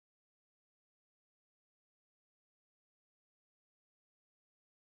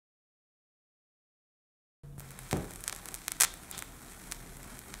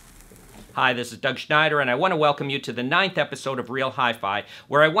Hi, this is Doug Schneider, and I want to welcome you to the 9th episode of Real Hi-Fi,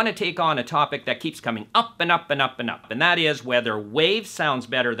 where I want to take on a topic that keeps coming up and up and up and up, and that is whether WAV sounds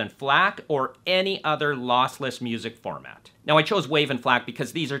better than FLAC or any other lossless music format. Now, I chose WAV and FLAC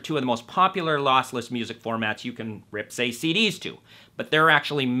because these are two of the most popular lossless music formats you can rip, say, CDs to, but there are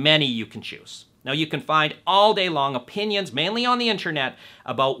actually many you can choose. Now, you can find all day long opinions, mainly on the internet,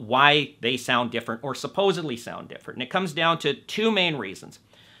 about why they sound different or supposedly sound different, and it comes down to two main reasons.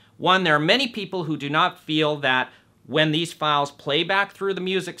 One, there are many people who do not feel that when these files play back through the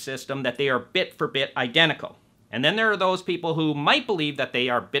music system that they are bit for bit identical. And then there are those people who might believe that they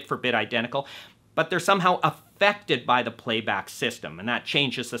are bit for bit identical, but they're somehow affected by the playback system, and that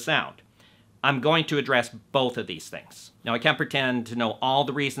changes the sound. I'm going to address both of these things. Now, I can't pretend to know all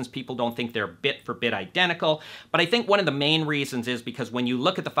the reasons people don't think they're bit for bit identical, but I think one of the main reasons is because when you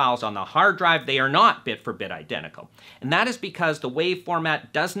look at the files on the hard drive, they are not bit for bit identical. And that is because the WAV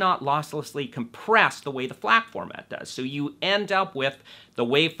format does not losslessly compress the way the FLAC format does. So you end up with the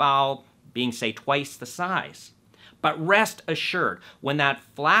WAV file being, say, twice the size. But rest assured, when that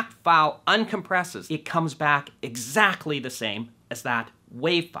FLAC file uncompresses, it comes back exactly the same as that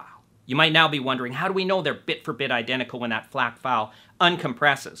WAV file. You might now be wondering, how do we know they're bit for bit identical when that FLAC file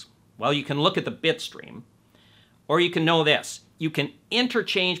uncompresses? Well, you can look at the bit stream, or you can know this. You can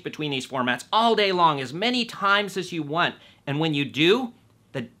interchange between these formats all day long, as many times as you want, and when you do,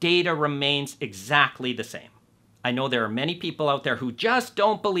 the data remains exactly the same. I know there are many people out there who just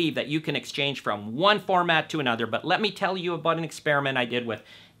don't believe that you can exchange from one format to another, but let me tell you about an experiment I did with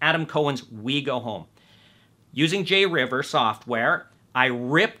Adam Cohen's We Go Home. Using JRiver software, I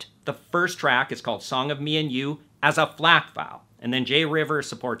ripped the first track, it's called Song of Me and You, as a FLAC file. And then JRiver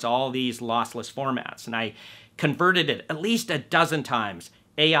supports all these lossless formats. And I converted it at least a dozen times.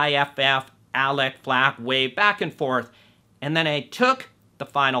 AIFF, ALEC, FLAC, WAV, back and forth. And then I took the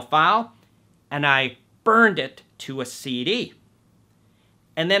final file and I burned it to a CD.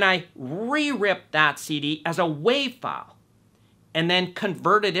 And then I re-ripped that CD as a WAV file and then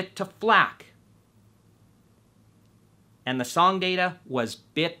converted it to FLAC. And the song data was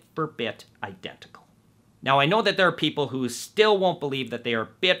bit for bit identical. Now, I know that there are people who still won't believe that they are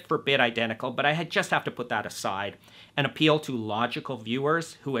bit for bit identical, but I just have to put that aside and appeal to logical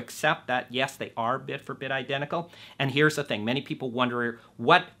viewers who accept that, yes, they are bit for bit identical. And here's the thing, many people wonder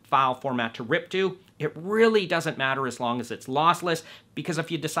what file format to rip to. It really doesn't matter as long as it's lossless, because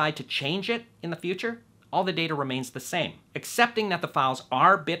if you decide to change it in the future, all the data remains the same. Accepting that the files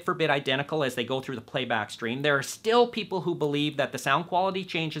are bit for bit identical as they go through the playback stream, there are still people who believe that the sound quality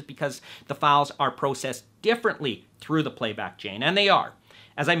changes because the files are processed differently through the playback chain, and they are.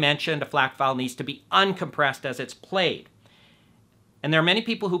 As I mentioned, a FLAC file needs to be uncompressed as it's played. And there are many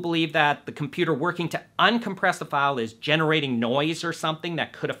people who believe that the computer working to uncompress the file is generating noise or something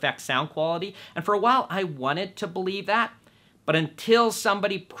that could affect sound quality. And for a while, I wanted to believe that. But until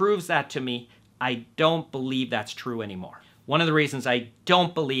somebody proves that to me, I don't believe that's true anymore. One of the reasons I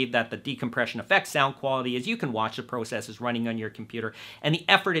don't believe that the decompression affects sound quality is you can watch the processes running on your computer, and the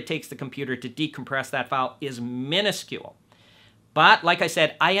effort it takes the computer to decompress that file is minuscule. But like I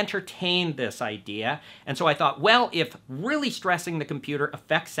said, I entertained this idea, and so I thought, well, if really stressing the computer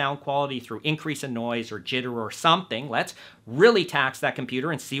affects sound quality through increase in noise or jitter or something, let's really tax that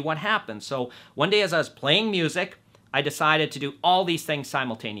computer and see what happens. So one day as I was playing music, I decided to do all these things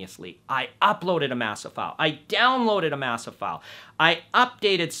simultaneously. I uploaded a massive file. I downloaded a massive file. I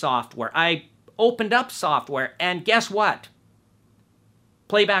updated software. I opened up software, and guess what?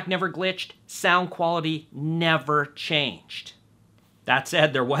 Playback never glitched. Sound quality never changed. That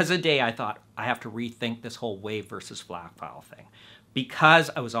said, there was a day I thought, I have to rethink this whole WAV versus FLAC file thing, because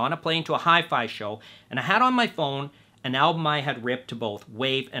I was on a plane to a hi-fi show, and I had on my phone an album I had ripped to both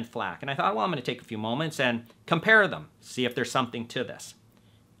WAV and FLAC. And I thought, well, I'm going to take a few moments and compare them, see if there's something to this.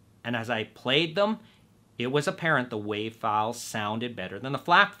 And as I played them, it was apparent the WAV files sounded better than the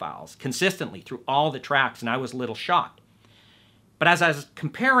FLAC files consistently through all the tracks, and I was a little shocked. But as I was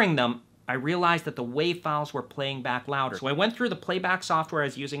comparing them, I realized that the WAV files were playing back louder. So I went through the playback software I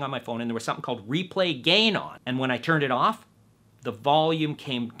was using on my phone, and there was something called replay gain on. And when I turned it off, the volume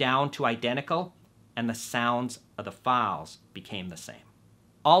came down to identical, and the sounds of the files became the same.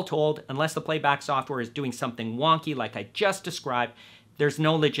 All told, unless the playback software is doing something wonky like I just described, there's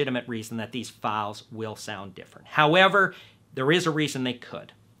no legitimate reason that these files will sound different. However, there is a reason they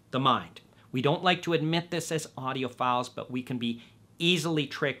could: the mind. We don't like to admit this as audiophiles, but we can be easily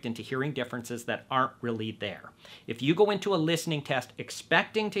tricked into hearing differences that aren't really there. If you go into a listening test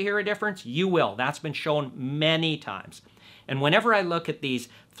expecting to hear a difference, you will. That's been shown many times. And whenever I look at these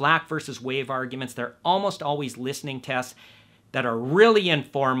FLAC versus WAV arguments, they're almost always listening tests that are really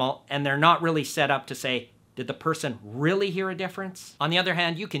informal and they're not really set up to say, did the person really hear a difference? On the other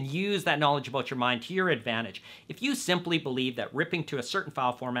hand, you can use that knowledge about your mind to your advantage. If you simply believe that ripping to a certain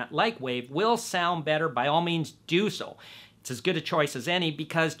file format like WAV will sound better, by all means do so. It's as good a choice as any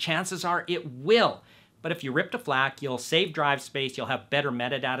because chances are it will. But if you rip to FLAC, you'll save drive space, you'll have better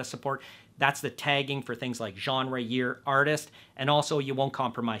metadata support. That's the tagging for things like genre, year, artist, and also you won't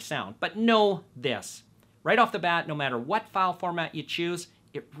compromise sound. But know this, right off the bat, no matter what file format you choose,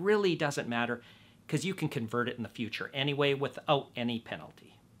 it really doesn't matter because you can convert it in the future anyway without any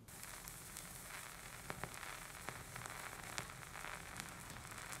penalty.